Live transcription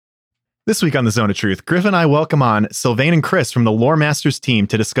This week on The Zone of Truth, Griff and I welcome on Sylvain and Chris from the Lore Masters team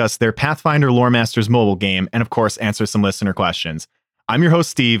to discuss their Pathfinder Lore Masters mobile game and, of course, answer some listener questions. I'm your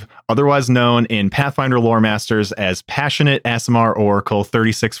host, Steve, otherwise known in Pathfinder Lore Masters as Passionate ASMR Oracle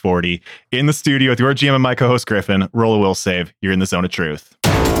 3640. In the studio with your GM and my co-host, Griffin. Roll a will save. You're in The Zone of Truth.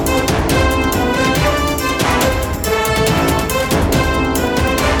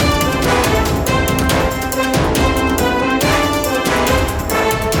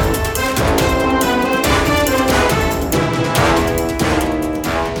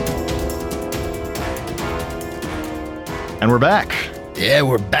 And we're back. Yeah,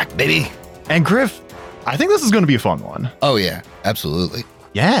 we're back, baby. And Griff, I think this is going to be a fun one. Oh, yeah, absolutely.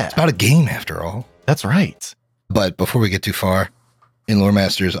 Yeah. It's about a game, after all. That's right. But before we get too far, in Lore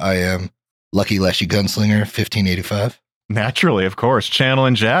Masters, I am Lucky Leshy Gunslinger, 1585. Naturally, of course.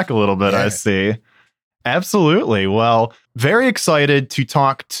 Channeling Jack a little bit, Yeah. I see. Absolutely. Well, very excited to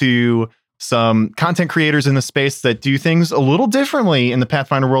talk to some content creators in the space that do things a little differently in the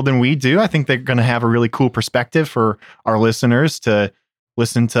Pathfinder world than we do. I think they're going to have a really cool perspective for our listeners to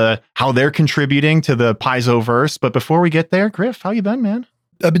listen to how they're contributing to the Paizoverse. But before we get there, Griff, how you been, man?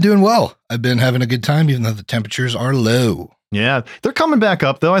 I've been doing well. I've been having a good time, even though the temperatures are low. Yeah, they're coming back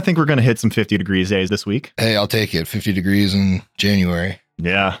up, though. I think we're going to hit some 50 degrees days this week. Hey, I'll take it. 50 degrees in January.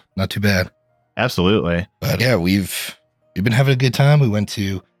 Yeah, Not too bad. absolutely. But yeah, we've been having a good time. We went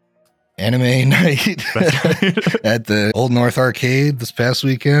to anime night at the Old North Arcade this past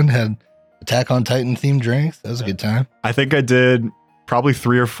weekend. Had Attack on Titan themed drinks. That was a good time. I think I did probably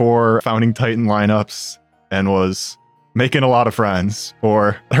 3 or 4 Founding Titan lineups and was making a lot of friends,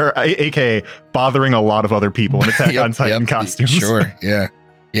 or aka bothering a lot of other people in Attack on Titan costumes. Sure, yeah.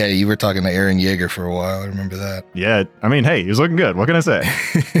 Yeah, you were talking to Aaron Yeager for a while. I remember that. Yeah, I mean, hey, he was looking good. What can I say?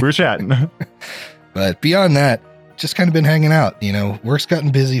 We were chatting. But beyond that, just kind of been hanging out. You know, work's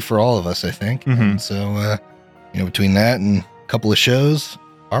gotten busy for all of us, I think. Mhm. And so, between that and a couple of shows,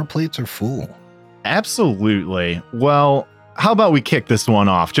 our plates are full. Absolutely. Well, how about we kick this one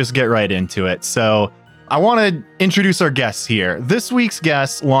off? Just get right into it. So I want to introduce our guests here. This week's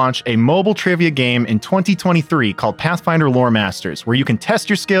guests launch a mobile trivia game in 2023 called Pathfinder Lore Masters, where you can test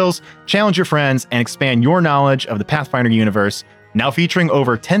your skills, challenge your friends, and expand your knowledge of the Pathfinder universe. Now featuring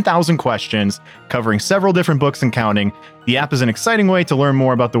over 10,000 questions, covering several different books and counting. The app is an exciting way to learn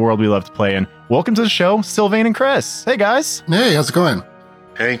more about the world we love to play in. Welcome to the show, Sylvain and Chris. Hey, guys. Hey, how's it going?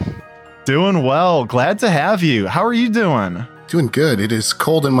 Hey, Doing well. Glad to have you. How are you doing? Doing good. It is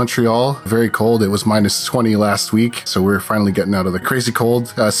cold in Montreal, very cold. It was minus 20 last week, so we're finally getting out of the crazy cold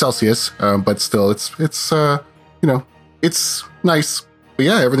Celsius. But still, it's nice. But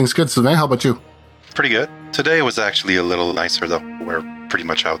yeah, everything's good. So, man, how about you? pretty good. Today was actually a little nicer though. We're pretty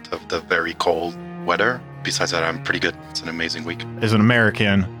much out of the very cold weather. Besides that, I'm pretty good. It's an amazing week. As an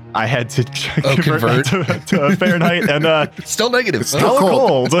American, I had to convert. that to Fahrenheit, and Still negative. It's Oh, still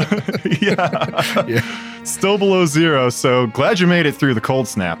cold. Yeah. Still below zero. So glad you made it through the cold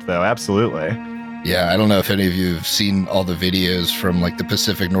snap, though. Absolutely. Yeah, I don't know if any of you have seen all the videos from like the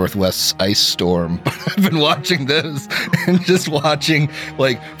Pacific Northwest ice storm. I've been watching those and just watching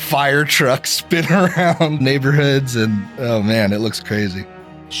like fire trucks spin around neighborhoods, and oh man, it looks crazy.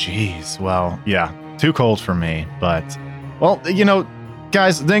 Jeez. Well, yeah, too cold for me. But, well,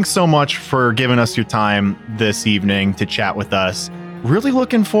 guys, thanks so much for giving us your time this evening to chat with us. Really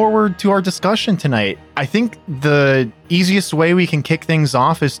looking forward to our discussion tonight. I think the easiest way we can kick things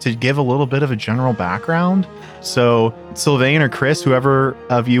off is to give a little bit of a general background. So, Sylvain or Chris, whoever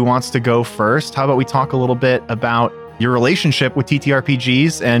of you wants to go first, how about we talk a little bit about your relationship with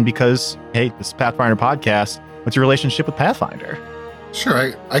TTRPGs? And because, hey, this is Pathfinder podcast, what's your relationship with Pathfinder?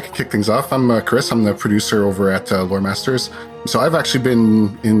 Sure, I could kick things off. I'm Chris. I'm the producer over at Lore Masters. So I've actually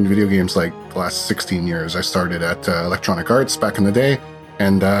been in video games like the last 16 years. I started at Electronic Arts back in the day,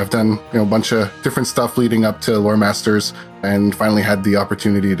 and I've done a bunch of different stuff leading up to Lore Masters, and finally had the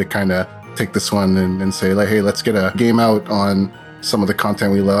opportunity to kind of take this one and say, like, hey, let's get a game out on some of the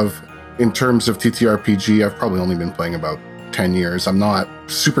content we love. In terms of TTRPG, I've probably only been playing about 10 years. I'm not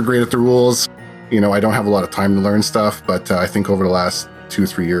super great at the rules. I don't have a lot of time to learn stuff, but I think over the last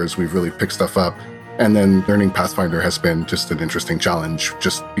 2-3 years, we've really picked stuff up. And then learning Pathfinder has been just an interesting challenge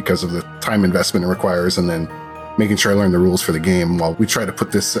just because of the time investment it requires, and then making sure I learn the rules for the game while we try to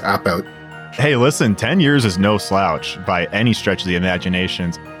put this app out. Hey, listen, 10 years is no slouch by any stretch of the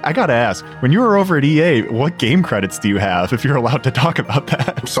imaginations. I gotta ask, when you were over at EA, what game credits do you have, if you're allowed to talk about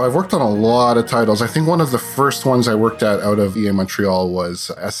that? So I've worked on a lot of titles. I think one of the first ones I worked at out of EA Montreal was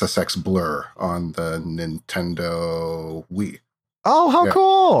SSX Blur on the Nintendo Wii. Oh, how Yeah.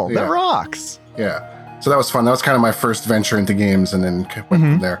 cool. That Yeah. rocks. Yeah. So that was fun. That was kind of my first venture into games, and then went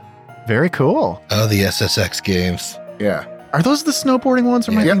from there. Very cool. Oh, the SSX games. Yeah. Are those the snowboarding ones,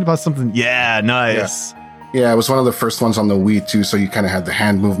 or am I Yeah. thinking about something? Yeah, nice. Yeah, it was one of the first ones on the Wii too. So you kind of had the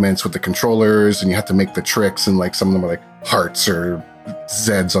hand movements with the controllers, and you had to make the tricks, and like some of them were like hearts or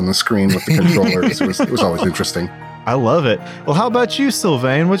Zeds on the screen with the controllers. It was always interesting. I love it. Well, how about you,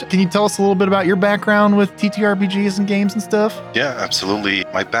 Sylvain? Can you tell us a little bit about your background with TTRPGs and games and stuff? Yeah, absolutely.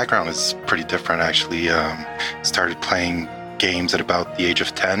 My background is pretty different, actually. Started playing games at about the age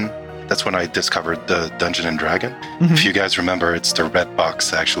of 10. That's when I discovered the Dungeon and Dragon. Mhm. If you guys remember, it's the red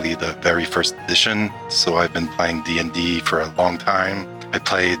box, actually, the very first edition. So I've been playing D&D for a long time. I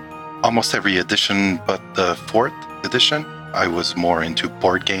played almost every edition but the 4th edition. I was more into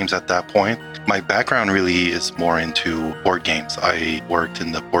board games at that point. My background really is more into board games. I worked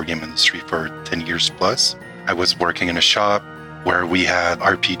in the board game industry for 10 years plus. I was working in a shop where we had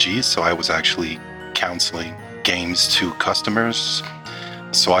RPGs, so I was actually counseling games to customers.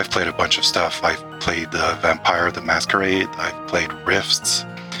 So I've played a bunch of stuff. I've played Vampire the Masquerade. I've played Rifts.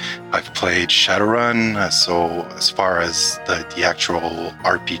 I've played Shadowrun. So as far as the actual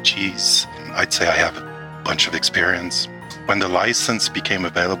RPGs, I'd say I have a bunch of experience. When the license became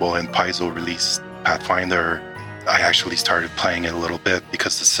available and Paizo released Pathfinder, I actually started playing it a little bit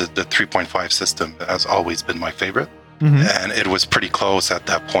because the 3.5 system has always been my favorite. Mhm. And it was pretty close at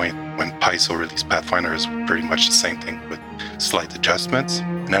that point when Paizo released Pathfinder. Is pretty much the same thing with slight adjustments.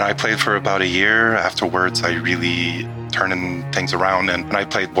 And then I played for about a year. Afterwards, I really turned things around, and I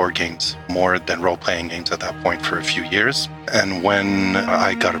played board games more than role-playing games at that point for a few years. And when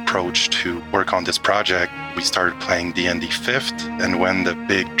I got approached to work on this project, we started playing D&D 5th. And when the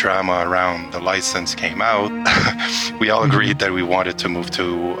big drama around the license came out, we all agreed that we wanted to move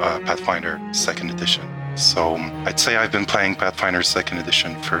to Pathfinder 2nd edition. So I'd say I've been playing Pathfinder 2nd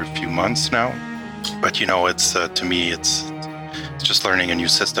edition for a few months now. But it's to me, it's just learning a new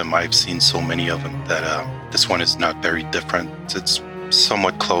system. I've seen so many of them that this one is not very different. It's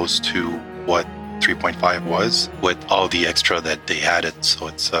somewhat close to what 3.5 was with all the extra that they added. So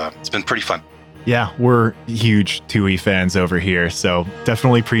it's been pretty fun. Yeah, we're huge 2E fans over here, so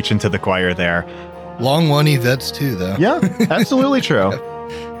definitely preaching to the choir there. Long one Yvette's too, though. Yeah, absolutely true.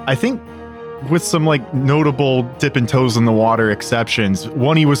 I think with some like notable dipping toes in the water exceptions,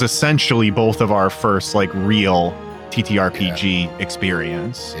 1E was essentially both of our first like real TTRPG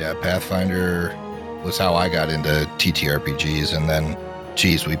experience. Yeah, Pathfinder was how I got into TTRPGs, and then,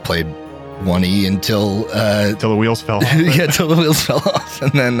 geez, we played 1E until Till the wheels fell off. yeah, till the wheels fell off,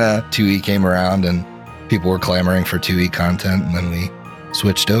 and then 2E came around, and people were clamoring for 2E content, and then we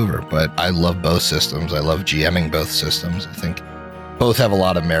switched over. But I love both systems. I love GMing both systems. I think both have a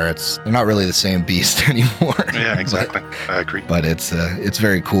lot of merits. They're not really the same beast anymore. Yeah, exactly. I agree. But it's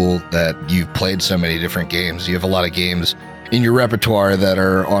very cool that you've played so many different games. You have a lot of games in your repertoire that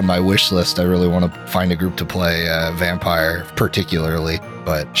are on my wish list. I really want to find a group to play Vampire particularly,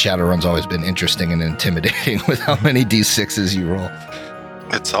 but Shadowrun's always been interesting and intimidating with how many D6s you roll.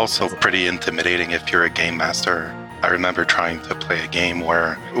 It's also pretty intimidating if you're a game master. I remember trying to play a game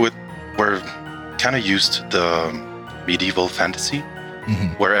where we're kind of used to the medieval fantasy,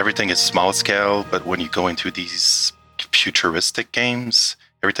 where everything is small scale, but when you go into these futuristic games,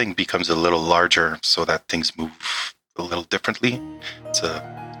 everything becomes a little larger so that things move a little differently. It's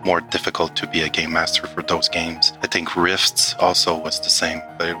more difficult to be a game master for those games. I think Rifts also was the same,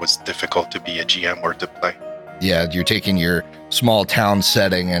 but it was difficult to be a GM or to play. Yeah, you're taking your small town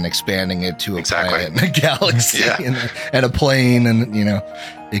setting and expanding it to a planet and a galaxy Yeah. and a plane, and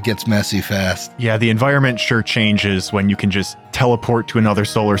it gets messy fast. Yeah, the environment sure changes when you can just teleport to another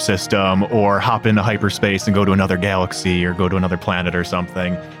solar system or hop into hyperspace and go to another galaxy or go to another planet or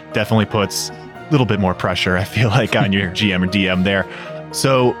something. Definitely puts a little bit more pressure, I feel like, on your GM or DM there.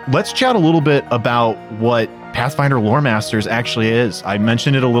 So let's chat a little bit about what Pathfinder Lore Masters actually is. I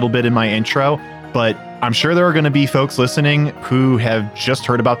mentioned it a little bit in my intro, but I'm sure there are going to be folks listening who have just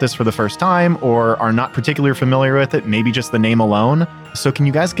heard about this for the first time or are not particularly familiar with it, maybe just the name alone. So can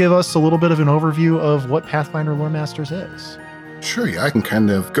you guys give us a little bit of an overview of what Pathfinder Lore Masters is? Sure, yeah, I can kind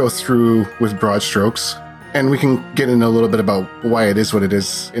of go through with broad strokes, and we can get into a little bit about why it is what it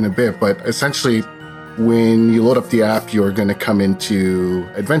is in a bit. But essentially, when you load up the app, you're going to come into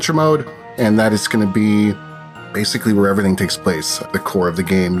adventure mode, and that is going to be basically where everything takes place, the core of the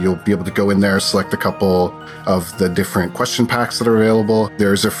game. You'll be able to go in there, select a couple of the different question packs that are available.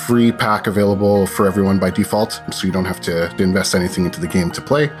 There's a free pack available for everyone by default, so you don't have to invest anything into the game to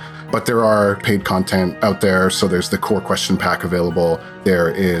play. But there are paid content out there. So there's the core question pack available. There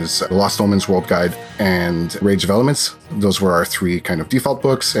is the Lost Omens World Guide and Rage of Elements. Those were our 3 kind of default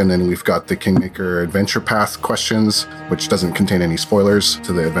books. And then we've got the Kingmaker Adventure Path questions, which doesn't contain any spoilers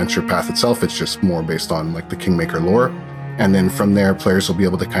to the adventure path itself. It's just more based on like the Kingmaker lore. And then from there, players will be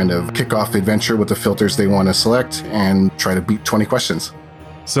able to kind of kick off the adventure with the filters they want to select and try to beat 20 questions.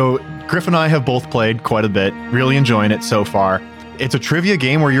 So Griff and I have both played quite a bit, really enjoying it so far. It's a trivia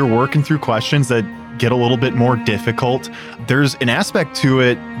game where you're working through questions that get a little bit more difficult. There's an aspect to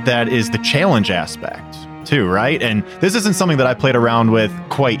it that is the challenge aspect too, right? And this isn't something that I played around with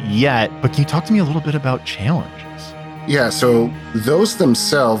quite yet, but can you talk to me a little bit about challenges? Yeah, so those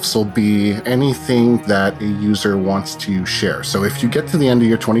themselves will be anything that a user wants to share. So if you get to the end of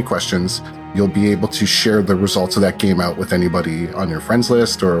your 20 questions, you'll be able to share the results of that game out with anybody on your friends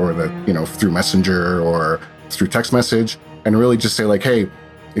list or through Messenger or through text message. And really just say like, hey,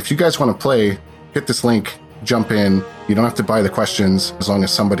 if you guys want to play, hit this link, jump in. You don't have to buy the questions as long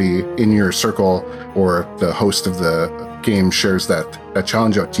as somebody in your circle or the host of the game shares that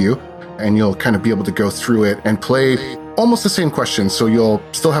challenge out to you. And you'll kind of be able to go through it and play almost the same questions. So you'll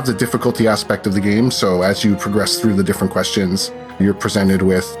still have the difficulty aspect of the game. So as you progress through the different questions, you're presented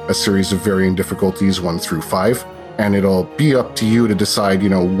with a series of varying difficulties, 1 through 5. And it'll be up to you to decide,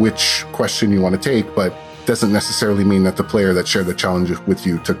 which question you want to take. But doesn't necessarily mean that the player that shared the challenge with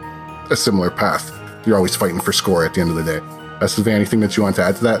you took a similar path. You're always fighting for score at the end of the day. Sylvain, anything that you want to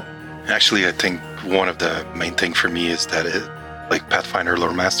add to that? Actually, I think one of the main thing for me is that like Pathfinder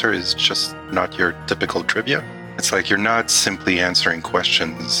Lore Master is just not your typical trivia. It's like you're not simply answering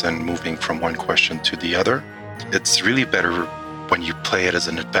questions and moving from one question to the other. It's really better when you play it as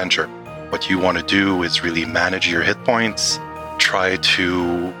an adventure. What you want to do is really manage your hit points, try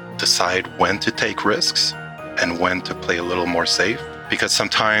to decide when to take risks and when to play a little more safe. Because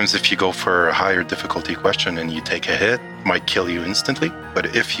sometimes if you go for a higher difficulty question and you take a hit, it might kill you instantly.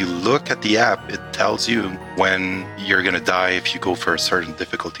 But if you look at the app, it tells you when you're going to die if you go for a certain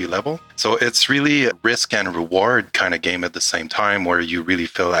difficulty level. So it's really a risk and reward kind of game at the same time where you really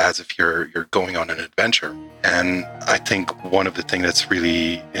feel as if you're going on an adventure. And I think one of the things that's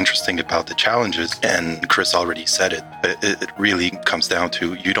really interesting about the challenges, and Chris already said it really comes down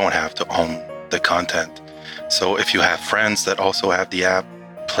to you don't have to own the content. So if you have friends that also have the app,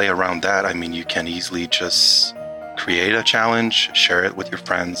 play around that. I mean, you can easily just create a challenge, share it with your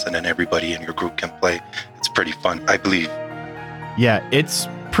friends, and then everybody in your group can play. It's pretty fun, I believe. Yeah, it's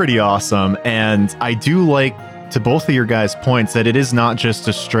pretty awesome. And I do like, to both of your guys' points, that it is not just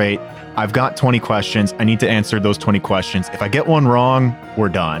a straight, I've got 20 questions, I need to answer those 20 questions. If I get one wrong, we're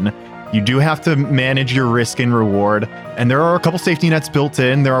done. You do have to manage your risk and reward. And there are a couple safety nets built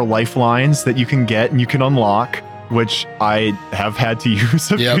in. There are lifelines that you can get and you can unlock, which I have had to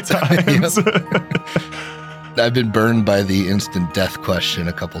use a few times. I've been burned by the instant death question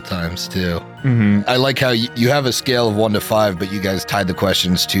a couple times too. Mm-hmm. I like how you have a scale of 1 to 5, but you guys tied the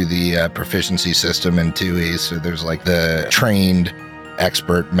questions to the proficiency system in 2E. So there's like the trained,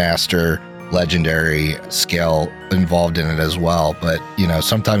 expert, master, legendary scale involved in it as well. But,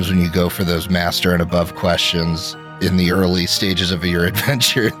 sometimes when you go for those master and above questions in the early stages of your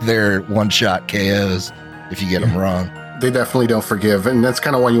adventure, they're one-shot KOs if you get them wrong. They definitely don't forgive. And that's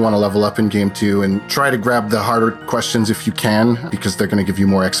kind of why you want to level up in game 2 and try to grab the harder questions if you can, because they're going to give you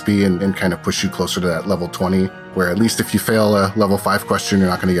more XP and kind of push you closer to that level 20, where at least if you fail a level 5 question, you're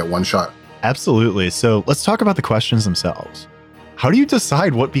not going to get one shot. Absolutely. So let's talk about the questions themselves. How do you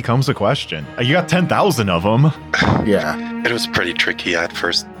decide what becomes a question? You got 10,000 of them. Yeah. It was pretty tricky at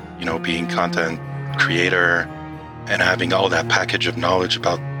first, being content creator and having all that package of knowledge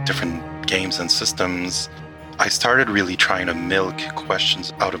about different games and systems. I started really trying to milk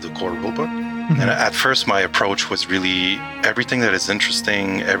questions out of the core rulebook. Mm-hmm. And at first, my approach was really everything that is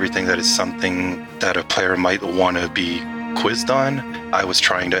interesting, everything that is something that a player might want to be quizzed on, I was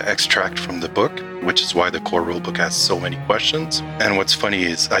trying to extract from the book, which is why the core rulebook has so many questions. And what's funny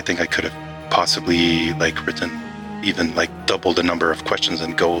is I think I could have possibly written even double the number of questions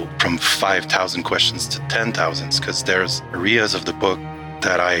and go from 5,000 questions to 10,000, because there's areas of the book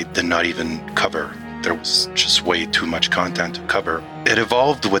that I did not even cover. There was just way too much content to cover. It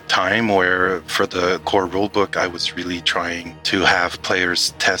evolved with time where for the core rulebook, I was really trying to have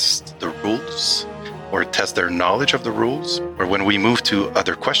players test the rules or test their knowledge of the rules. Or when we moved to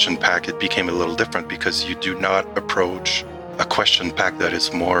other question pack, it became a little different because you do not approach a question pack that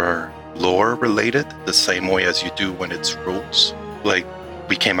is more lore related the same way as you do when it's rules. Like,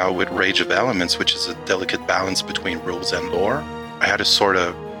 we came out with Rage of Elements, which is a delicate balance between rules and lore. I had to sort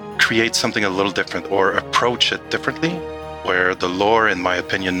of create something a little different or approach it differently, where the lore, in my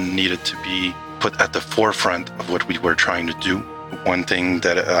opinion, needed to be put at the forefront of what we were trying to do. One thing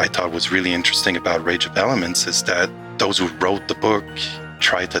that I thought was really interesting about Rage of Elements is that those who wrote the book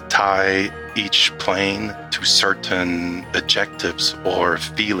tried to tie each plane to certain adjectives or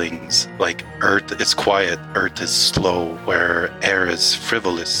feelings, like earth is quiet, earth is slow, where air is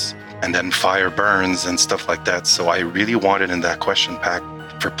frivolous, and then fire burns and stuff like that. So I really wanted in that question pack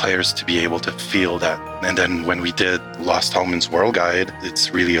for players to be able to feel that. And then when we did Lost Omens World Guide,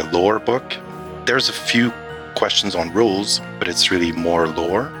 it's really a lore book. There's a few questions on rules, but it's really more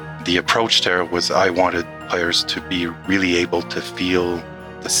lore. The approach there was I wanted players to be really able to feel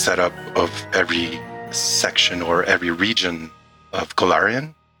the setup of every section or every region of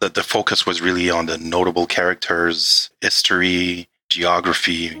Golarion. That the focus was really on the notable characters, history,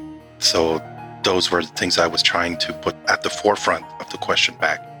 geography. So those were the things I was trying to put at the forefront of the question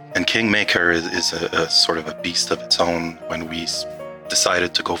pack. And Kingmaker is a sort of a beast of its own. When we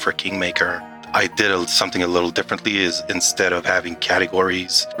decided to go for Kingmaker, I did something a little differently. Is instead of having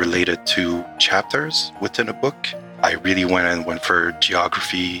categories related to chapters within a book, I really went for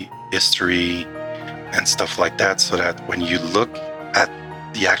geography, history, and stuff like that, so that when you look at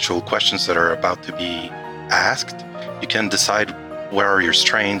the actual questions that are about to be asked, you can decide where are your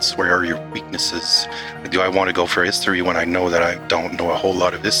strengths, where are your weaknesses. Do I want to go for history when I know that I don't know a whole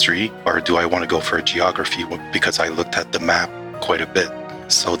lot of history, or do I want to go for a geography because I looked at the map quite a bit?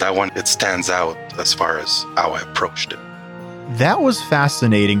 So that one, it stands out as far as how I approached it. That was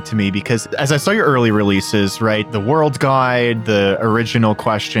fascinating to me because as I saw your early releases, right, the World Guide, the original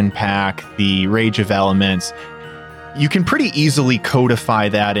question pack, the Rage of Elements, you can pretty easily codify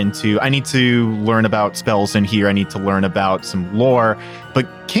that into, I need to learn about spells in here, I need to learn about some lore. But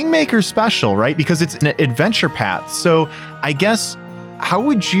Kingmaker's special, right, because it's an adventure path. So I guess, how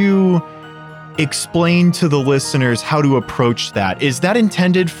would you explain to the listeners how to approach that? Is that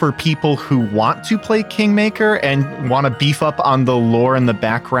intended for people who want to play Kingmaker and want to beef up on the lore and the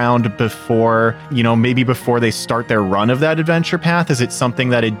background before, maybe before they start their run of that adventure path? Is it something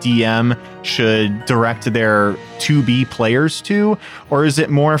that a DM should direct their to-be players to? Or is it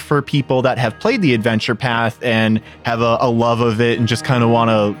more for people that have played the adventure path and have a love of it and just kind of want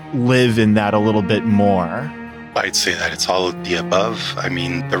to live in that a little bit more? I'd say that it's all of the above. I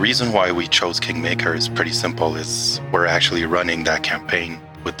mean, the reason why we chose Kingmaker is pretty simple. Is we're actually running that campaign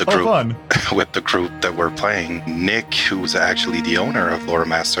with the group. Fun. With the group that we're playing. Nick, who's actually the owner of Lore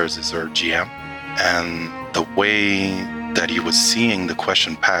Masters, is our GM. And the way that he was seeing the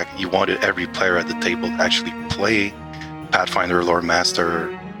question pack, he wanted every player at the table to actually play Pathfinder, Lore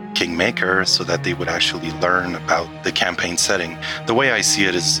Master, Kingmaker, so that they would actually learn about the campaign setting. The way I see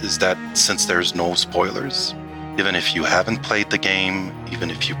it is that since there's no spoilers, even if you haven't played the game, even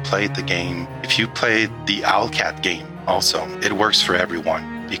if you played the game, if you played the Owlcat game also, it works for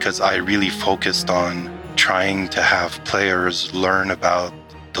everyone, because I really focused on trying to have players learn about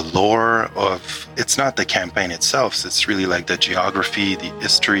the lore of, it's not the campaign itself, it's really like the geography, the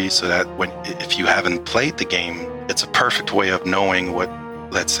history, so that if you haven't played the game, it's a perfect way of knowing what,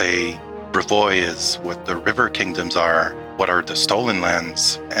 let's say, Brevoy is, what the River Kingdoms are, what are the Stolen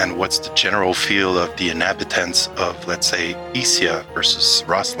Lands, and what's the general feel of the inhabitants of, let's say, Isia versus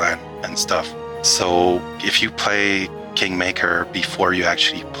Rossland and stuff. So if you play Kingmaker before you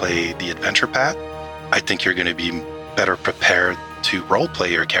actually play the adventure path, I think you're going to be better prepared to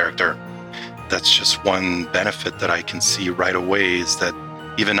roleplay your character. That's just one benefit that I can see right away, is that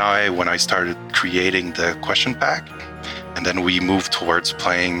even when I started creating the question pack, and then we moved towards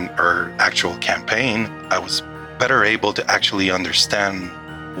playing our actual campaign, I was better able to actually understand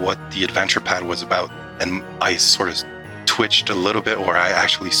what the adventure pad was about. And I sort of twitched a little bit, or I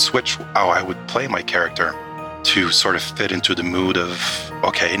actually switched how I would play my character to sort of fit into the mood of,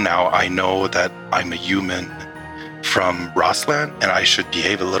 okay, now I know that I'm a human from Rossland and I should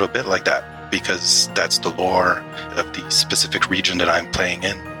behave a little bit like that, because that's the lore of the specific region that I'm playing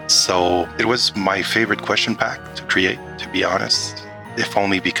in. So it was my favorite question pack to create, to be honest, if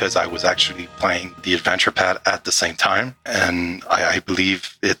only because I was actually playing the adventure pad at the same time. And I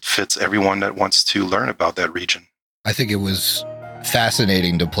believe it fits everyone that wants to learn about that region. I think it was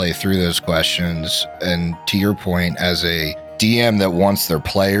fascinating to play through those questions. And to your point, as a DM that wants their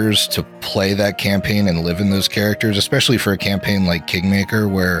players to play that campaign and live in those characters, especially for a campaign like Kingmaker,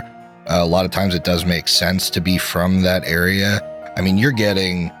 where a lot of times it does make sense to be from that area. I mean, you're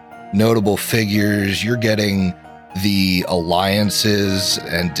getting notable figures, you're getting the alliances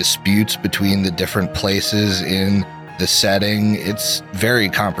and disputes between the different places in the setting. It's very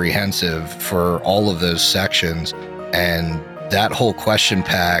comprehensive for all of those sections. And that whole question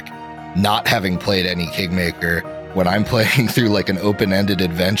pack, not having played any Kingmaker, when I'm playing through like an open-ended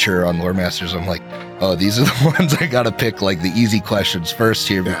adventure on Lore Masters, I'm like, oh, these are the ones I gotta pick like the easy questions first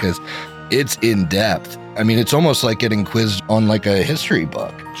here because it's in depth. I mean, it's almost like getting quizzed on like a history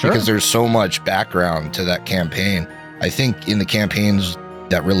book because there's so much background to that campaign. I think in the campaigns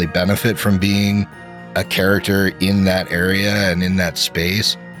that really benefit from being a character in that area and in that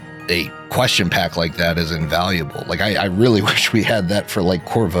space, a question pack like that is invaluable. Like I really wish we had that for like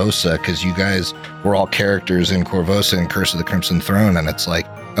Korvosa, because you guys were all characters in Korvosa and Curse of the Crimson Throne, and it's like,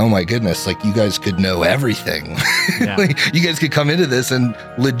 oh my goodness, like you guys could know everything. Yeah. Like, you guys could come into this and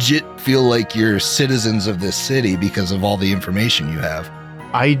legit feel like you're citizens of this city because of all the information you have.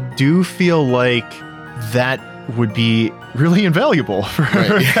 I do feel like that would be really invaluable for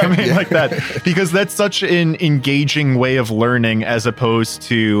coming like that, because that's such an engaging way of learning as opposed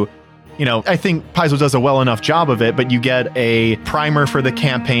to, you know, I think Paizo does a well enough job of it, but you get a primer for the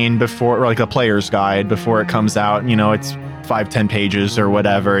campaign before, or like a player's guide before it comes out. You know, it's 5-10 pages or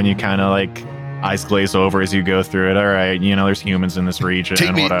whatever, and you kind of like eyes glaze over as you go through it. All right, you know, there's humans in this region.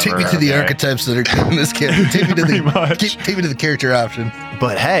 Take me to the archetypes that are in this game. Take me to the character option.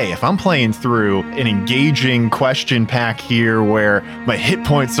 But hey, if I'm playing through an engaging question pack here where my hit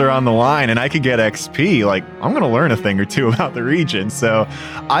points are on the line and I could get XP, like I'm going to learn a thing or two about the region. So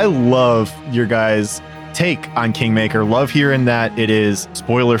I love your guys' take on Kingmaker. Love hearing that it is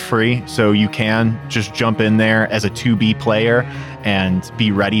spoiler free, so you can just jump in there as a 2B player and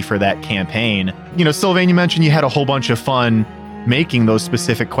be ready for that campaign. You know, Sylvain, you mentioned you had a whole bunch of fun making those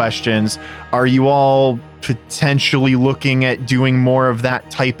specific questions. Are you all potentially looking at doing more of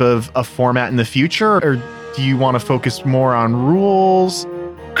that type of a format in the future, or do you want to focus more on rules?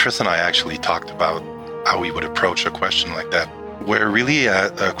 Chris and I actually talked about how we would approach a question like that. We're really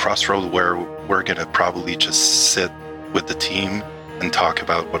at a crossroad where we're going to probably just sit with the team and talk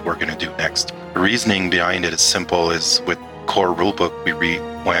about what we're going to do next. The reasoning behind it is simple. Is with core rulebook, we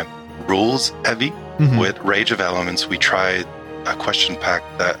went rules heavy. Mm-hmm. With Rage of Elements, we tried a question pack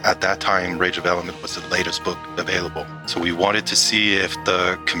that at that time, Rage of Element was the latest book available. So we wanted to see if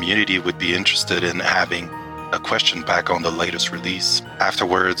the community would be interested in having a question pack on the latest release.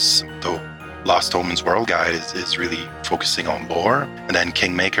 Afterwards, the Lost Omens World Guide is really focusing on lore, and then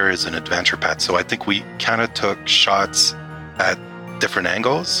Kingmaker is an adventure pack. So I think we kind of took shots at different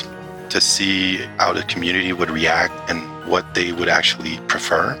angles to see how the community would react and what they would actually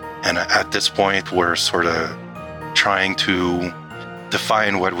prefer. And at this point, we're sort of trying to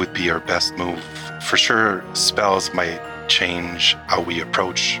define what would be our best move. For sure, spells might change how we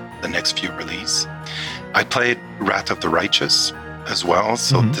approach the next few release. I played Wrath of the Righteous as well,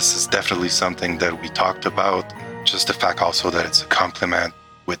 so this is definitely something that we talked about. Just the fact also that it's a complement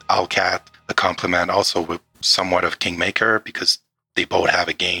with Owlcat, a complement also with somewhat of Kingmaker, because they both have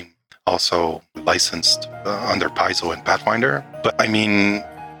a game also licensed under Paizo and Pathfinder. But I mean,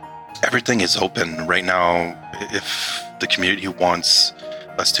 everything is open right now. If the community wants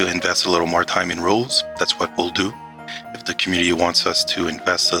us to invest a little more time in rules, that's what we'll do. If the community wants us to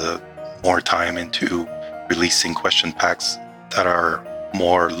invest more time into releasing question packs that are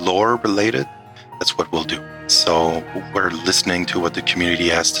more lore related, that's what we'll do. So we're listening to what the community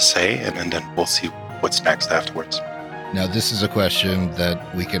has to say, and then we'll see what's next afterwards. Now, this is a question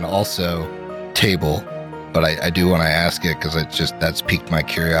that we can also table, but I do want to ask it because that's piqued my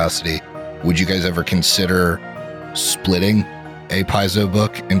curiosity. Would you guys ever consider splitting a Paizo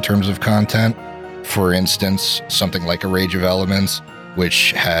book in terms of content? For instance, something like a Rage of Elements,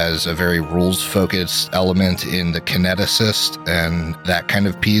 which has a very rules-focused element in the kineticist and that kind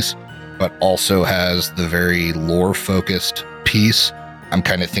of piece, but also has the very lore-focused piece. I'm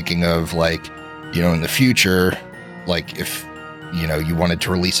kind of thinking of like, you know, in the future, like if, you know, you wanted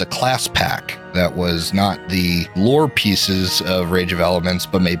to release a class pack that was not the lore pieces of Rage of Elements,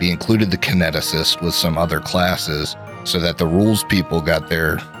 but maybe included the kineticist with some other classes, so that the rules people got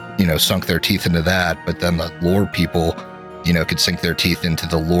their, you know, sunk their teeth into that, but then the lore people, you know, could sink their teeth into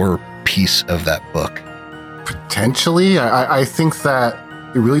the lore piece of that book. Potentially. I think that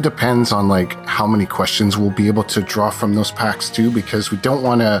it really depends on like how many questions we'll be able to draw from those packs too, because we don't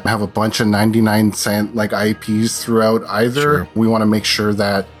want to have a bunch of 99-cent like IPs throughout either. Sure. We want to make sure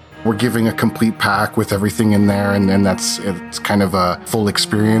that we're giving a complete pack with everything in there, and then it's kind of a full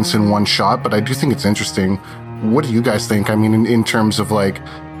experience in one shot. But I do think it's interesting. What do you guys think? I mean, in terms of like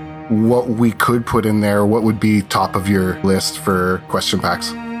what we could put in there, what would be top of your list for question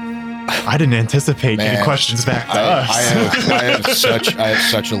packs? I didn't anticipate getting Man, questions back to us. I have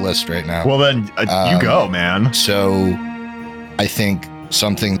such a list right now. Well, then you go, man. So I think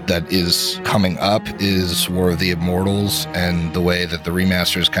something that is coming up is War of the Immortals and the way that the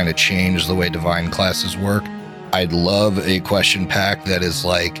remasters kind of change the way divine classes work. I'd love a question pack that is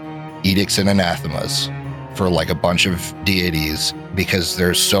like edicts and anathemas for like a bunch of deities, because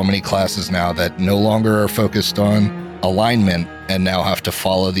there's so many classes now that no longer are focused on alignment and now have to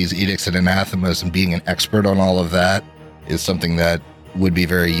follow these edicts and anathemas, and being an expert on all of that is something that would be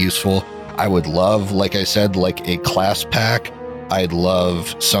very useful. I would love, like I said, like a class pack. I'd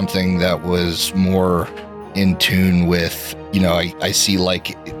love something that was more in tune with, I see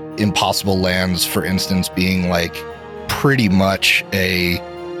like Impossible Lands, for instance, being like pretty much a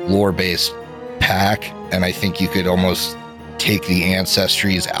lore-based pack. And I think you could almost take the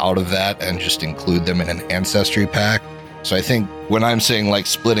ancestries out of that and just include them in an ancestry pack. So I think when I'm saying like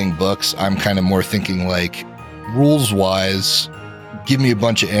splitting books, I'm kind of more thinking like rules-wise, give me a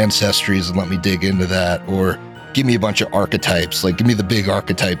bunch of ancestries and let me dig into that, or give me a bunch of archetypes, like give me the big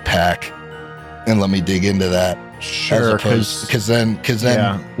archetype pack and let me dig into that. Sure, because then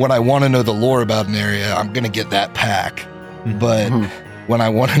when I want to know the lore about an area, I'm going to get that pack. But when I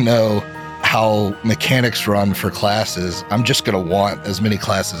want to know how mechanics run for classes, I'm just going to want as many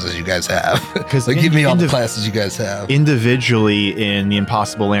classes as you guys have. Because like, give me all the classes you guys have. Individually in the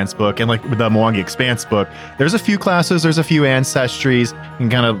Impossible Lands book and like with the Mwangi Expanse book, there's a few classes, there's a few ancestries, and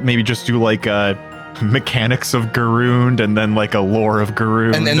kind of maybe just do like mechanics of Garund and then like a lore of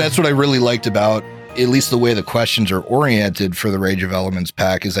Garund. And that's what I really liked about at least the way the questions are oriented for the Rage of Elements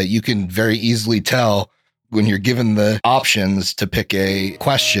pack, is that you can very easily tell when you're given the options to pick a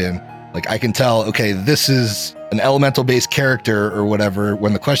question. Like I can tell, okay, this is an elemental based character or whatever.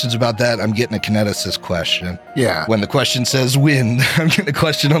 When the question's about that, I'm getting a kineticist question. Yeah. When the question says wind, I'm getting a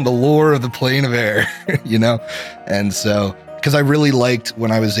question on the lore of the plane of air, And so, because I really liked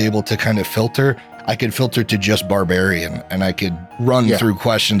when I was able to kind of filter, I could filter to just barbarian, and I could run through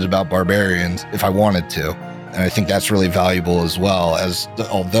questions about barbarians if I wanted to. And I think that's really valuable as well, as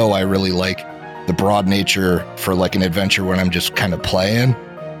although I really like the broad nature for like an adventure when I'm just kind of playing.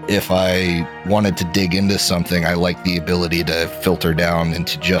 If I wanted to dig into something, I like the ability to filter down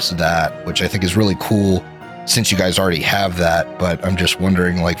into just that, which I think is really cool since you guys already have that. But I'm just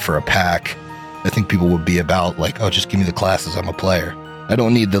wondering, like for a pack, I think people would be about like, oh, just give me the classes, I'm a player. I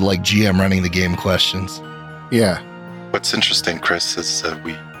don't need the like GM running the game questions. Yeah. What's interesting, Chris, is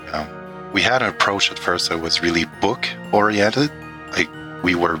we had an approach at first that was really book oriented. Like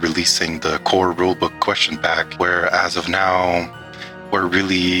we were releasing the core rulebook question pack, where as of now, we're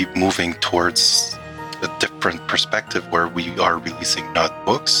really moving towards a different perspective where we are releasing not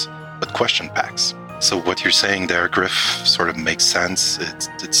books, but question packs. So what you're saying there, Griff, sort of makes sense.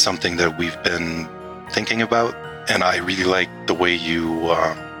 It's something that we've been thinking about. And I really like the way you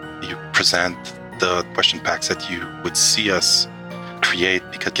present the question packs that you would see us create,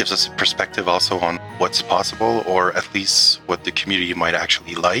 because it gives us a perspective also on what's possible, or at least what the community might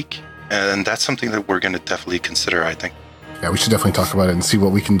actually like. And that's something that we're going to definitely consider, I think. Yeah, we should definitely talk about it and see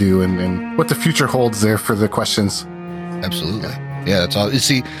what we can do and what the future holds there for the questions. Absolutely. Yeah, that's all. You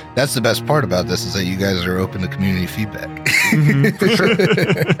see, that's the best part about this, is that you guys are open to community feedback. For sure.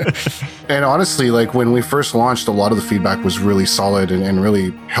 And honestly, like when we first launched, a lot of the feedback was really solid and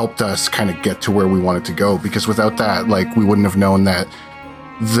really helped us kind of get to where we wanted to go. Because without that, like we wouldn't have known that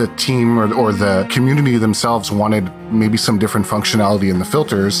the team or the community themselves wanted maybe some different functionality in the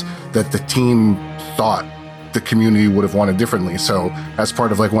filters that the team thought the community would have wanted differently. So as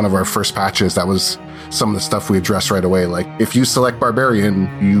part of like one of our first patches, that was some of the stuff we addressed right away. Like if you select barbarian,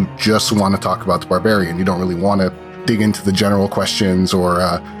 you just want to talk about the barbarian. You don't really want to dig into the general questions, or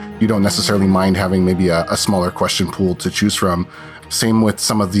you don't necessarily mind having maybe a smaller question pool to choose from. Same with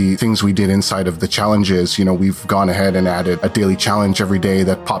some of the things we did inside of the challenges. We've gone ahead and added a daily challenge every day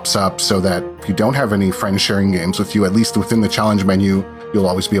that pops up, so that if you don't have any friends sharing games with you, at least within the challenge menu, you'll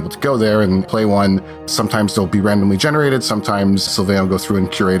always be able to go there and play one. Sometimes they'll be randomly generated. Sometimes Sylvain will go through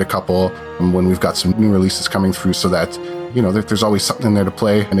and curate a couple when we've got some new releases coming through, so that, there's always something there to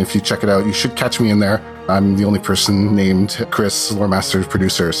play. And if you check it out, you should catch me in there. I'm the only person named Chris, Lore Master's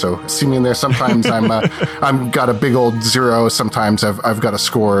producer. So see me in there. Sometimes I'm got a big old 0. Sometimes I've got a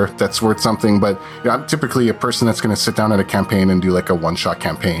score that's worth something. But I'm typically a person that's going to sit down at a campaign and do like a one-shot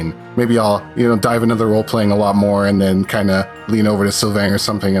campaign. Maybe I'll dive into the role playing a lot more, and then kind of lean over to Sylvain or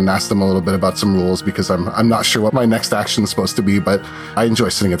something and ask them a little bit about some rules, because I'm not sure what my next action is supposed to be. But I enjoy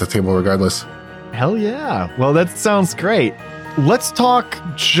sitting at the table regardless. Hell yeah. Well, that sounds great. Let's talk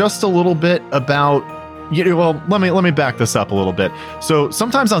just a little bit about Well, let me back this up a little bit. So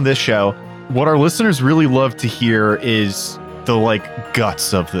sometimes on this show, what our listeners really love to hear is the like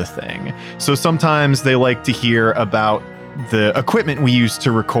guts of the thing. So sometimes they like to hear about the equipment we use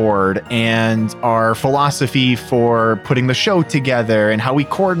to record and our philosophy for putting the show together and how we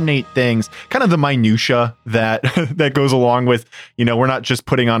coordinate things, kind of the minutia that that goes along with, we're not just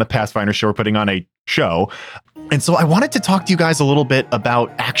putting on a Pathfinder show, we're putting on a show. And so I wanted to talk to you guys a little bit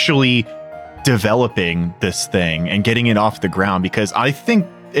about actually developing this thing and getting it off the ground, because I think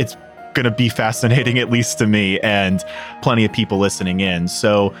it's going to be fascinating, at least to me and plenty of people listening in.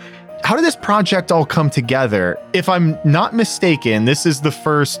 So how did this project all come together? If I'm not mistaken, this is the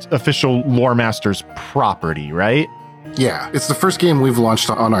first official Lore Masters property, right? Yeah, it's the first game we've launched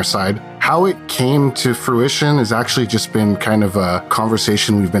on our side. How it came to fruition has actually just been kind of a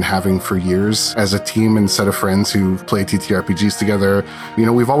conversation we've been having for years as a team and set of friends who play TTRPGs together.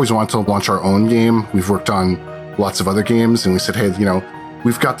 We've always wanted to launch our own game. We've worked on lots of other games, and we said, hey,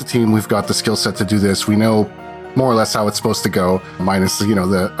 we've got the team, we've got the skill set to do this. We know more or less how it's supposed to go, minus,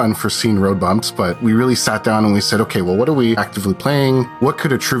 the unforeseen road bumps. But we really sat down and we said, okay, well, what are we actively playing? What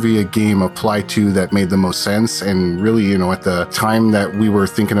could a trivia game apply to that made the most sense? And really, at the time that we were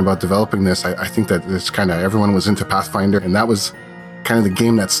thinking about developing this, I think that it's kind of everyone was into Pathfinder, and that was kind of the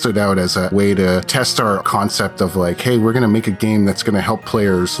game that stood out as a way to test our concept of like, hey, we're going to make a game that's going to help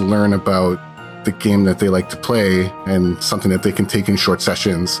players learn about the game that they like to play and something that they can take in short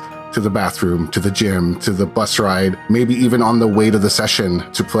sessions to the bathroom, to the gym, to the bus ride, maybe even on the way to the session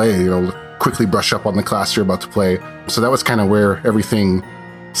to play, quickly brush up on the class you're about to play. So that was kind of where everything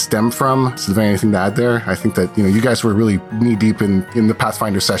stemmed from. So is there anything to add there? I think that, you guys were really knee deep in the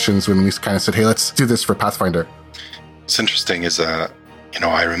Pathfinder sessions when we kind of said, hey, let's do this for Pathfinder. What's interesting is,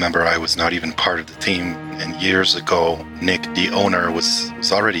 I remember I was not even part of the team, and years ago, Nick, the owner, was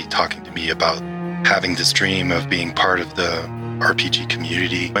already talking to me about having this dream of being part of the RPG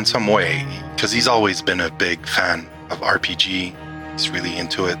community in some way, because he's always been a big fan of RPG. He's really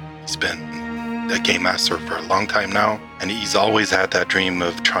into it. He's been a game master for a long time now, and he's always had that dream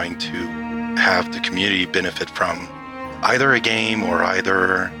of trying to have the community benefit from either a game or I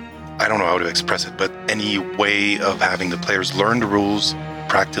don't know how to express it, but any way of having the players learn the rules,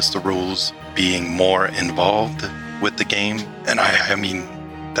 practice the rules, being more involved with the game. And I mean,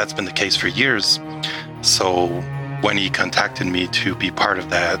 that's been the case for years. So when he contacted me to be part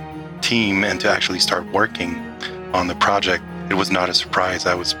of that team and to actually start working on the project, it was not a surprise.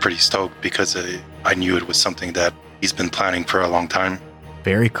 I was pretty stoked because I knew it was something that he's been planning for a long time.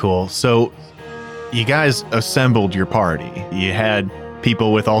 Very cool. So you guys assembled your party. You had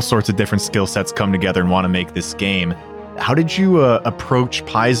people with all sorts of different skill sets come together and want to make this game. How did you approach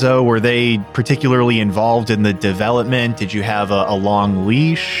Paizo? Were they particularly involved in the development? Did you have a long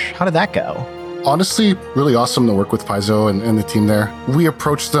leash? How did that go? Honestly, really awesome to work with Paizo and the team there. We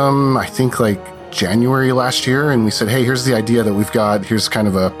approached them, I think, January last year, and we said, hey, here's the idea that we've got. Here's kind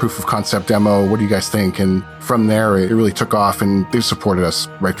of a proof of concept demo. What do you guys think? And from there, it really took off, and they've supported us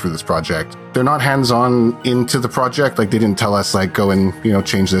right through this project. They're not hands-on into the project. They didn't tell us, go and,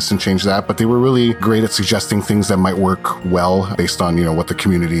 change this and change that, but they were really great at suggesting things that might work well based on, what the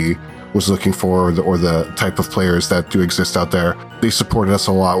community was looking for or the type of players that do exist out there. They supported us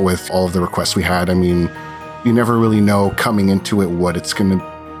a lot with all of the requests we had. I mean, you never really know coming into it what it's going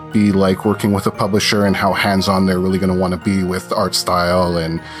to be like working with a publisher and how hands-on they're really going to want to be with art style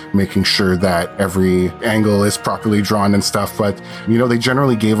and making sure that every angle is properly drawn and stuff. But, they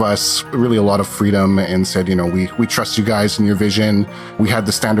generally gave us really a lot of freedom and said, we trust you guys and your vision. We had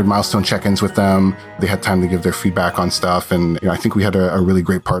the standard milestone check-ins with them. They had time to give their feedback on stuff. And I think we had a really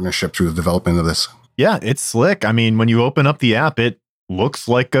great partnership through the development of this. Yeah, it's slick. I mean, when you open up the app, it looks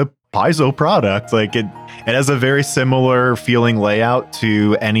like a Paizo product. It has a very similar feeling layout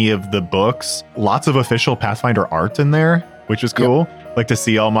to any of the books. Lots of official Pathfinder art in there, which is cool. Yep. To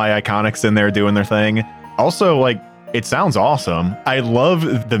see all my iconics in there doing their thing. Also, it sounds awesome. I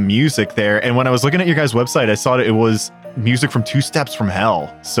love the music there. And when I was looking at your guys' website, I saw that it was music from Two Steps from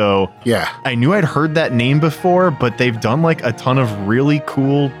Hell. So yeah, I knew I'd heard that name before, but they've done a ton of really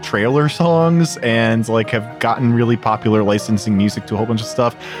cool trailer songs and have gotten really popular licensing music to a whole bunch of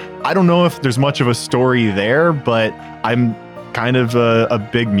stuff. I don't know if there's much of a story there, but I'm kind of a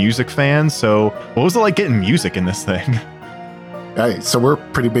big music fan. So what was it like getting music in this thing? So we're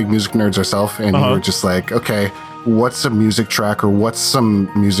pretty big music nerds ourselves, and we were just okay, what's a music track or what's some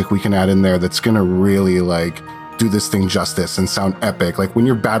music we can add in there that's going to really do this thing justice and sound epic. Like when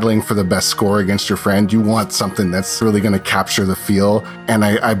you're battling for the best score against your friend, you want something that's really going to capture the feel. And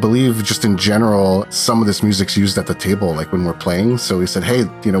I believe just in general, some of this music's used at the table, like when we're playing. So we said, hey,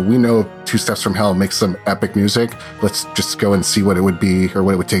 we know Two Steps from Hell makes some epic music. Let's just go and see what it would be or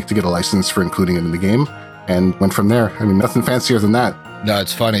what it would take to get a license for including it in the game. And went from there. I mean, nothing fancier than that. No,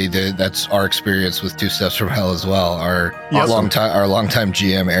 it's funny. That's our experience with Two Steps from Hell as well. Our longtime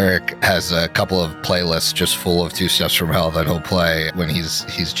GM Eric has a couple of playlists just full of Two Steps from Hell that he'll play when he's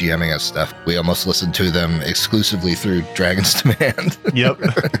GMing us stuff. We almost listen to them exclusively through Dragon's Demand. Yep.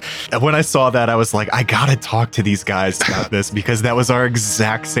 And when I saw that, I was like, I gotta talk to these guys about this because that was our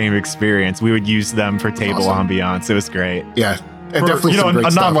exact same experience. We would use them for table ambiance. It was great. Yeah. For, definitely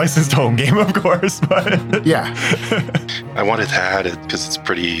a non-licensed home game, of course, but yeah. I wanted to add it because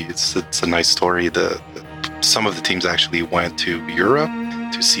it's a nice story. Some of the teams actually went to Europe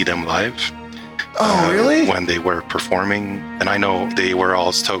to see them live. Oh, really? When they were performing, and I know they were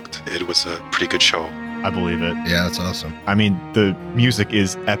all stoked. It was a pretty good show. I believe it. Yeah, that's awesome. I mean, the music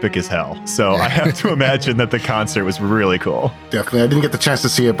is epic as hell, so I have to imagine that the concert was really cool. Definitely. I didn't get the chance to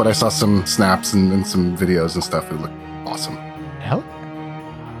see it, but I saw some snaps and some videos and stuff. It looked awesome. Hell.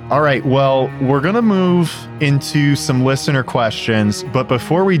 All right, well, we're going to move into some listener questions, but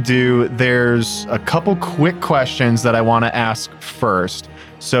before we do, there's a couple quick questions that I want to ask first.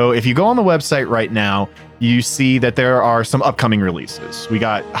 So if you go on the website right now, you see that there are some upcoming releases. We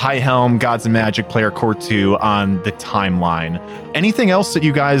got High Helm, Gods and Magic, Player Core 2 on the timeline. Anything else that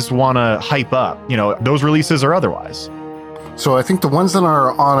you guys want to hype up? Those releases or otherwise? So I think the ones that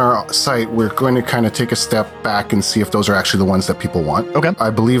are on our site, we're going to kind of take a step back and see if those are actually the ones that people want. Okay. I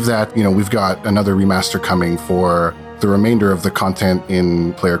believe that, we've got another remaster coming for the remainder of the content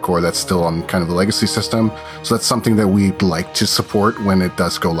in Player Core that's still on kind of the legacy system. So that's something that we'd like to support when it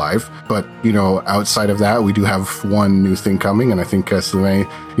does go live. But, outside of that, we do have one new thing coming. And I think, Sylvain,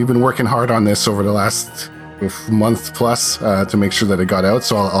 you've been working hard on this over the last month plus to make sure that it got out.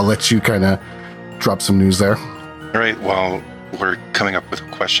 So I'll let you kind of drop some news there. All right, well, we're coming up with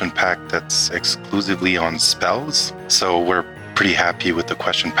a question pack that's exclusively on spells. So we're pretty happy with the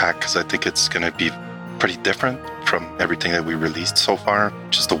question pack because I think it's going to be pretty different from everything that we released so far,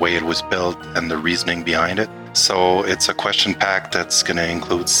 just the way it was built and the reasoning behind it. So it's a question pack that's going to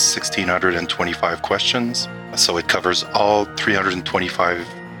include 1,625 questions. So it covers all 325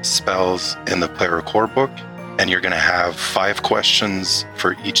 spells in the Player Core book. And you're going to have 5 questions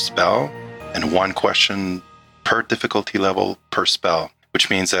for each spell and 1 question per difficulty level per spell, which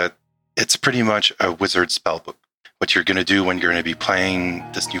means that it's pretty much a wizard spell book. What you're going to do when you're going to be playing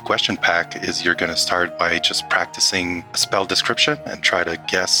this new question pack is you're going to start by just practicing a spell description and try to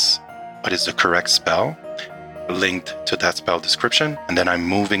guess what is the correct spell linked to that spell description. And then I'm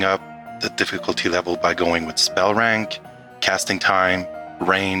moving up the difficulty level by going with spell rank, casting time,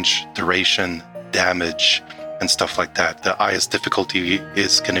 range, duration, damage, and stuff like that. The highest difficulty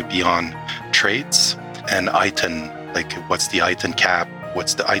is going to be on traits and item, like what's the item cap,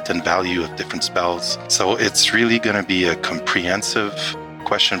 what's the item value of different spells. So it's really going to be a comprehensive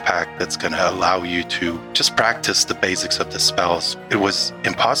question pack that's going to allow you to just practice the basics of the spells. It was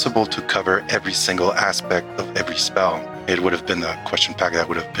impossible to cover every single aspect of every spell. It would have been a question pack that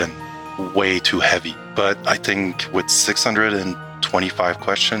would have been way too heavy. But I think with 625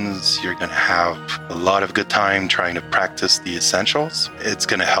 questions, you're going to have a lot of good time trying to practice the essentials. It's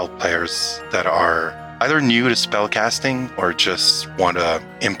going to help players that are either new to spellcasting or just want to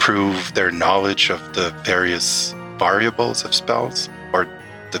improve their knowledge of the various variables of spells or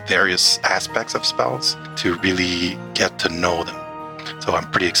the various aspects of spells to really get to know them. So I'm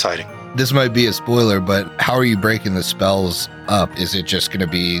pretty excited. This might be a spoiler, but how are you breaking the spells up? Is it just going to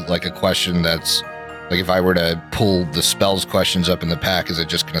be like a question that's like if I were to pull the spells questions up in the pack, is it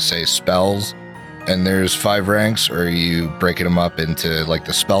just going to say spells and there's 5 ranks, or are you breaking them up into like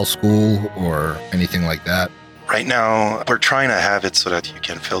the spell school or anything like that? Right now, we're trying to have it so that you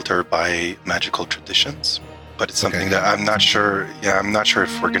can filter by magical traditions, but it's something that I'm not sure. Yeah, I'm not sure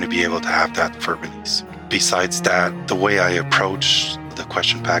if we're going to be able to have that for release. Besides that, the way I approached the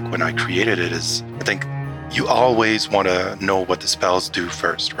question pack when I created it is, I think you always want to know what the spells do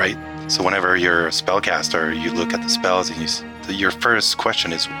first, right? So whenever you're a spellcaster, you look at the spells and your first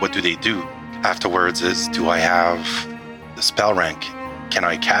question is, what do they do? Afterwards is, do I have the spell rank? Can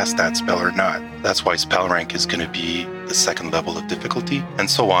I cast that spell or not? That's why spell rank is going to be the second level of difficulty, and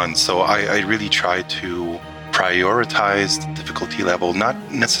so on. So I really try to prioritize the difficulty level, not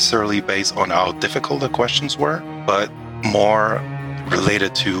necessarily based on how difficult the questions were, but more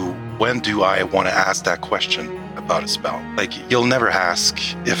related to when do I want to ask that question about a spell. Like, you'll never ask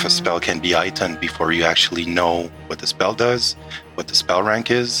if a spell can be itemed before you actually know what the spell does, what the spell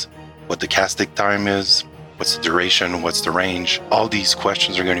rank is, what the casting time is, what's the duration, what's the range. All these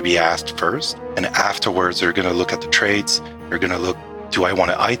questions are going to be asked first, and afterwards they're going to look at the traits. They're going to look, do I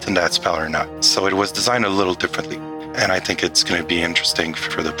want to item that spell or not? So it was designed a little differently, and I think it's going to be interesting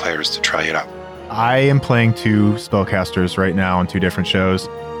for the players to try it out. I am playing 2 spellcasters right now on 2 different shows.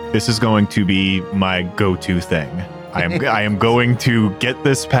 This is going to be my go-to thing. I am going to get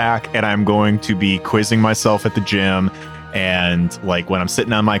this pack, and I'm going to be quizzing myself at the gym, and like when I'm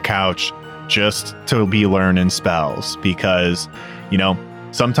sitting on my couch, just to be learning spells, because, you know,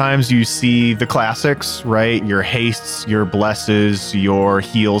 sometimes you see the classics, right? Your hastes, your blesses, your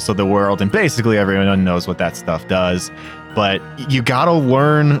heals of the world, and basically everyone knows what that stuff does. But you gotta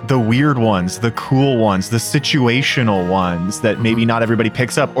learn the weird ones, the cool ones, the situational ones that maybe not everybody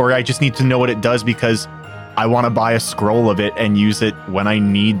picks up, or I just need to know what it does because I want to buy a scroll of it and use it when I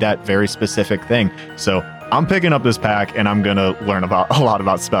need that very specific thing. So I'm picking up this pack and I'm gonna learn about a lot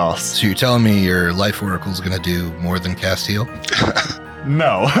about spells. So you're telling me your Life Oracle is going to do more than cast heal?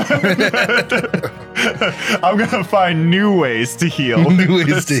 No. I'm gonna find new ways to heal. New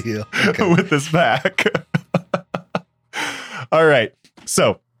ways to heal. Okay. With this pack. All right.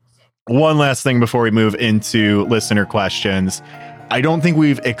 So one last thing before we move into listener questions. I don't think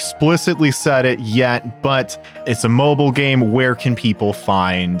we've explicitly said it yet, but it's a mobile game. Where can people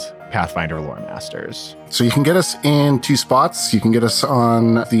find Pathfinder Lore Masters? So you can get us in 2 spots. You can get us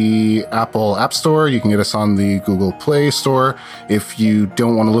on the Apple App Store. You can get us on the Google Play Store. If you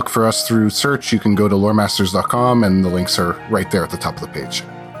don't want to look for us through search, you can go to loremasters.com and the links are right there at the top of the page.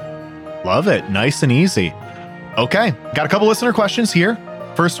 Love it. Nice and easy. Okay. Got a couple listener questions here.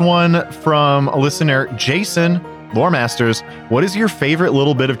 First one from a listener, Jason. Lore Masters, what is your favorite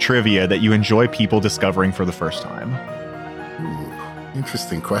little bit of trivia that you enjoy people discovering for the first time? Ooh,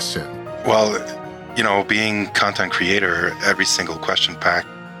 interesting question. Well, you know, being content creator, every single question pack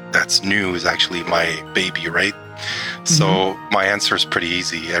that's new is actually my baby, right? So my answer is pretty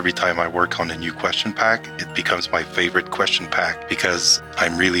easy. Every time I work on a new question pack, it becomes my favorite question pack because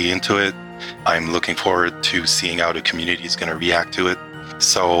I'm really into it. I'm looking forward to seeing how the community is going to react to it.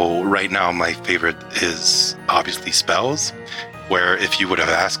 So right now, my favorite is obviously spells, where if you would have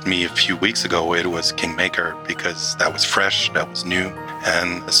asked me a few weeks ago, it was Kingmaker, because that was fresh, that was new.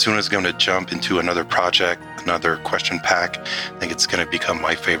 And as soon as I'm going to jump into another project, another question pack, I think it's going to become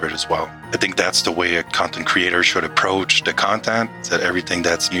my favorite as well. I think that's the way a content creator should approach the content, that everything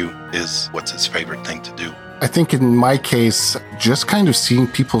that's new is what's his favorite thing to do. I think in my case, just kind of seeing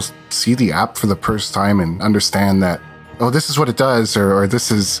people see the app for the first time and understand that, oh, this is what it does, or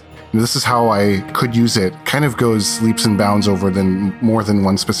this is how I could use it, kind of goes leaps and bounds over more than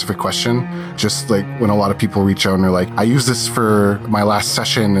one specific question. Just like when a lot of people reach out and they're like, I used this for my last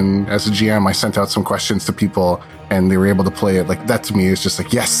session, and as a GM, I sent out some questions to people and they were able to play it. Like, that to me is just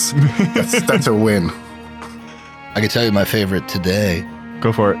like, yes, that's a win. I can tell you my favorite today.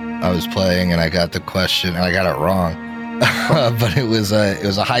 Go for it. I was playing and I got the question and I got it wrong. But it was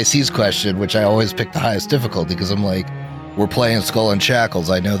a high seas question, which I always pick the highest difficulty because I'm like, we're playing Skull and Shackles.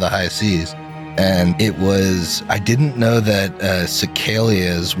 I know the high seas. And it was, I didn't know that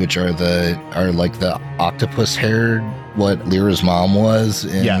cicalias, which are like the octopus haired, what Lyra's mom was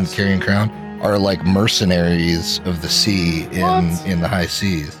in Carrion Crown, are like mercenaries of the sea in the high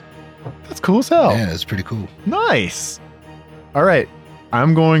seas. That's cool as hell. Yeah, it's pretty cool. Nice. All right.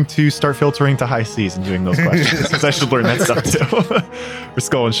 I'm going to start filtering to high seas and doing those questions because I should learn that stuff too. For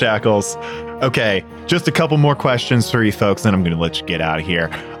Skull and Shackles. Okay, just a couple more questions for you folks, then I'm going to let you get out of here.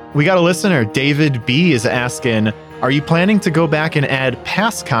 We got a listener, David B, is asking, are you planning to go back and add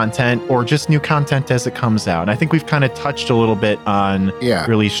past content or just new content as it comes out? And I think we've kind of touched a little bit on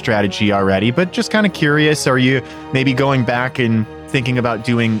release strategy already, but just kind of curious, are you maybe going back and thinking about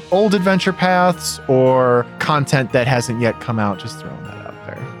doing old adventure paths or content that hasn't yet come out? Just throwing that out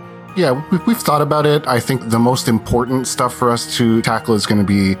there. Yeah, we've thought about it. I think the most important stuff for us to tackle is going to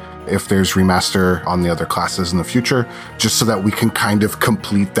be if there's remaster on the other classes in the future, just so that we can kind of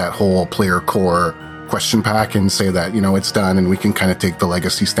complete that whole player core question pack and say that, it's done, and we can kind of take the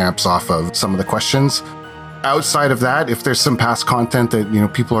legacy stamps off of some of the questions. Outside of that, if there's some past content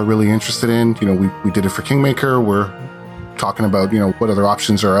that, people are really interested in, we did it for Kingmaker. We're talking about, what other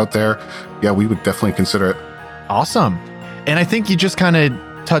options are out there. Yeah, we would definitely consider it. Awesome. And I think you just kind of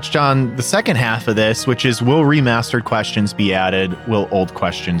touched on the second half of this, which is, will remastered questions be added? Will old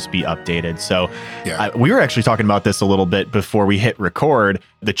questions be updated? So we were actually talking about this a little bit before we hit record,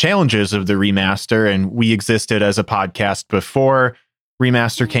 the challenges of the remaster. And we existed as a podcast before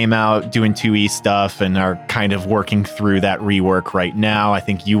Remaster came out doing 2E stuff and are kind of working through that rework right now. I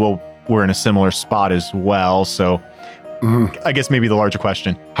think were in a similar spot as well. So I guess maybe the larger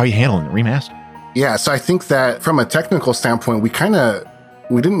question, how are you handling the remaster? Yeah, so I think that from a technical standpoint,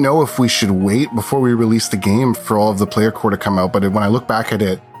 we didn't know if we should wait before we release the game for all of the player core to come out. But when I look back at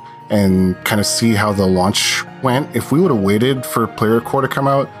it and kind of see how the launch went, if we would have waited for player core to come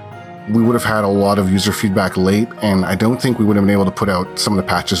out, we would have had a lot of user feedback late. And I don't think we would have been able to put out some of the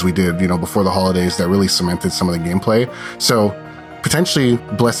patches we did, before the holidays that really cemented some of the gameplay. So potentially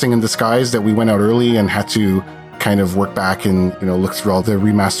blessing in disguise that we went out early and had to kind of work back and look through all the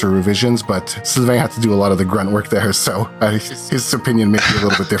remaster revisions, but Sylvain had to do a lot of the grunt work there, so his opinion may be a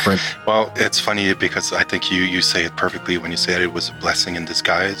little bit different. Well, it's funny because I think you say it perfectly when you say that it was a blessing in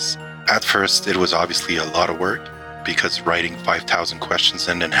disguise. At first, it was obviously a lot of work because writing 5,000 questions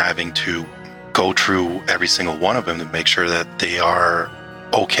and then having to go through every single one of them to make sure that they are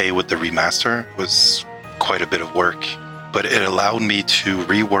okay with the remaster was quite a bit of work. But it allowed me to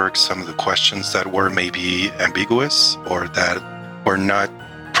rework some of the questions that were maybe ambiguous or that were not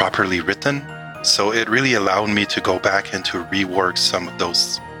properly written. So it really allowed me to go back and to rework some of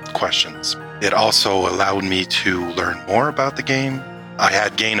those questions. It also allowed me to learn more about the game. I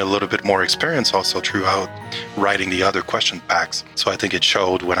had gained a little bit more experience also throughout writing the other question packs. So I think it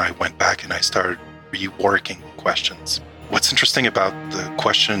showed when I went back and I started reworking questions. What's interesting about the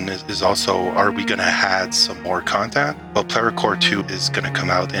question is also, are we going to add some more content? Well, Player Core 2 is going to come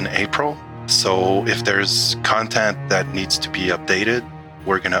out in April. So if there's content that needs to be updated,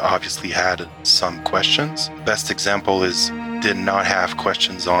 we're going to obviously add some questions. Best example is did not have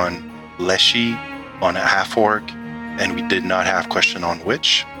questions on Leshy, on a half-orc, and we did not have question on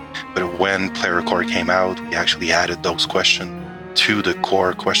Witch. But when Player Core came out, we actually added those questions to the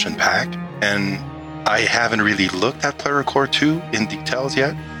core question pack. And I haven't really looked at Player Core 2 in details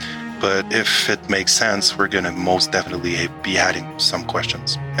yet, but if it makes sense, we're going to most definitely be adding some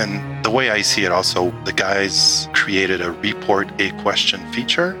questions. And the way I see it also, the guys created a report a question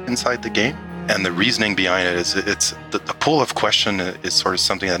feature inside the game. And the reasoning behind it is it's the pool of question is sort of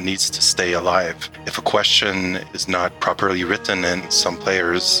something that needs to stay alive. If a question is not properly written and some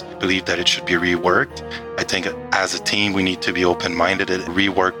players believe that it should be reworked, I think as a team, we need to be open-minded and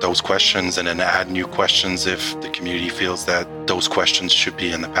rework those questions and then add new questions if the community feels that those questions should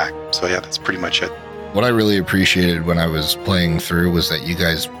be in the pack. So yeah, that's pretty much it. What I really appreciated when I was playing through was that you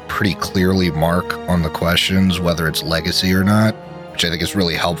guys pretty clearly mark on the questions, whether it's legacy or not, which I think is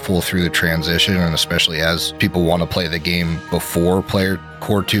really helpful through the transition. And especially as people want to play the game before Player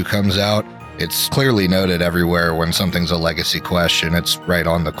Core 2 comes out, it's clearly noted everywhere when something's a legacy question. It's right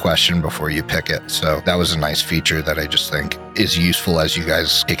on the question before you pick it. So that was a nice feature that I just think is useful as you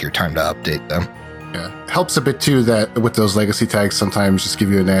guys take your time to update them. Yeah, helps a bit too that with those legacy tags sometimes just give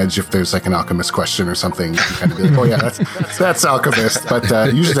you an edge if there's like an alchemist question or something. You can kind of be like, oh yeah, that's alchemist. But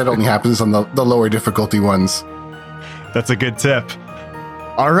usually that only happens on the lower difficulty ones. That's a good tip.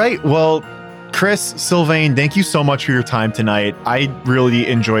 All right, well, Chris, Sylvain, thank you so much for your time tonight. I really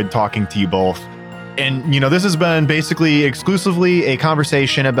enjoyed talking to you both. And, this has been basically exclusively a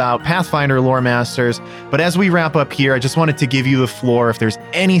conversation about Pathfinder Lore Masters. But as we wrap up here, I just wanted to give you the floor if there's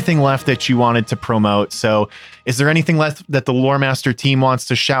anything left that you wanted to promote. So is there anything left that the Lore Master team wants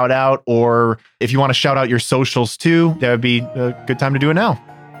to shout out? Or if you want to shout out your socials too, that would be a good time to do it now.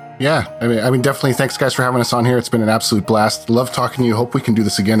 Yeah, I mean, definitely. Thanks, guys, for having us on here. It's been an absolute blast. Love talking to you. Hope we can do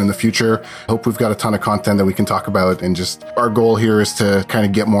this again in the future. Hope we've got a ton of content that we can talk about. And just our goal here is to kind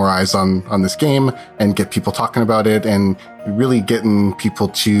of get more eyes on this game and get people talking about it and really getting people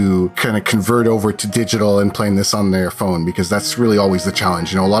to kind of convert over to digital and playing this on their phone, because that's really always the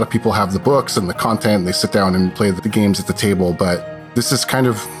challenge. A lot of people have the books and the content, and they sit down and play the games at the table, but this is kind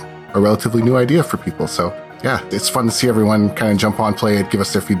of a relatively new idea for people. So yeah, it's fun to see everyone kind of jump on, play it, give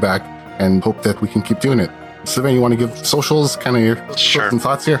us their feedback, and hope that we can keep doing it. Sylvain, you want to give socials, kind of your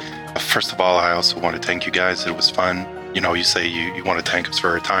thoughts here? First of all, I also want to thank you guys. It was fun. You say you want to thank us for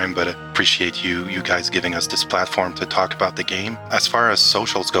our time, but I appreciate you guys giving us this platform to talk about the game. As far as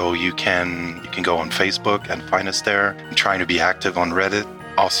socials go, you can go on Facebook and find us there. I'm trying to be active on Reddit,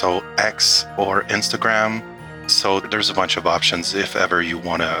 also X or Instagram. So there's a bunch of options if ever you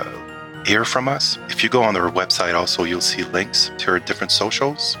want to hear from us. If you go on our website also, you'll see links to our different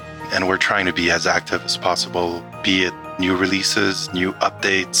socials, and we're trying to be as active as possible, be it new releases, new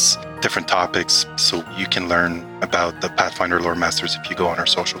updates, different topics, so you can learn about the Pathfinder Lore Masters if you go on our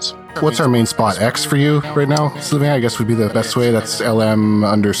socials. What's our main spot? X for you right now, Sylvain? I guess would be the best way. That's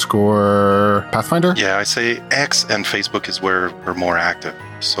LM_Pathfinder? Yeah, I say X, and Facebook is where we're more active.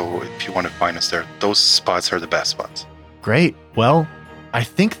 So if you want to find us there, those spots are the best spots. Great. Well, I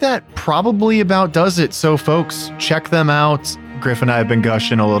think that probably about does it. So, folks, check them out. Griff and I have been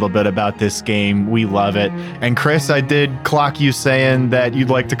gushing a little bit about this game. We love it. And Chris, I did clock you saying that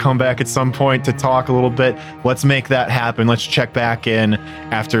you'd like to come back at some point to talk a little bit. Let's make that happen. Let's check back in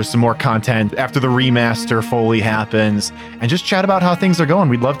after some more content, after the remaster fully happens, and just chat about how things are going.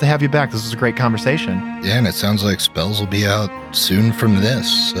 We'd love to have you back. This was a great conversation. Yeah, and it sounds like Spells will be out soon from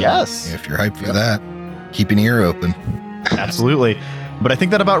this. So yes. If you're hyped for that, keep an ear open. Absolutely. But I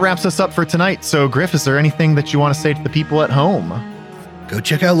think that about wraps us up for tonight. So, Griff, is there anything that you want to say to the people at home? Go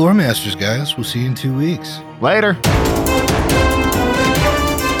check out Lore Masters, guys. We'll see you in 2 weeks. Later.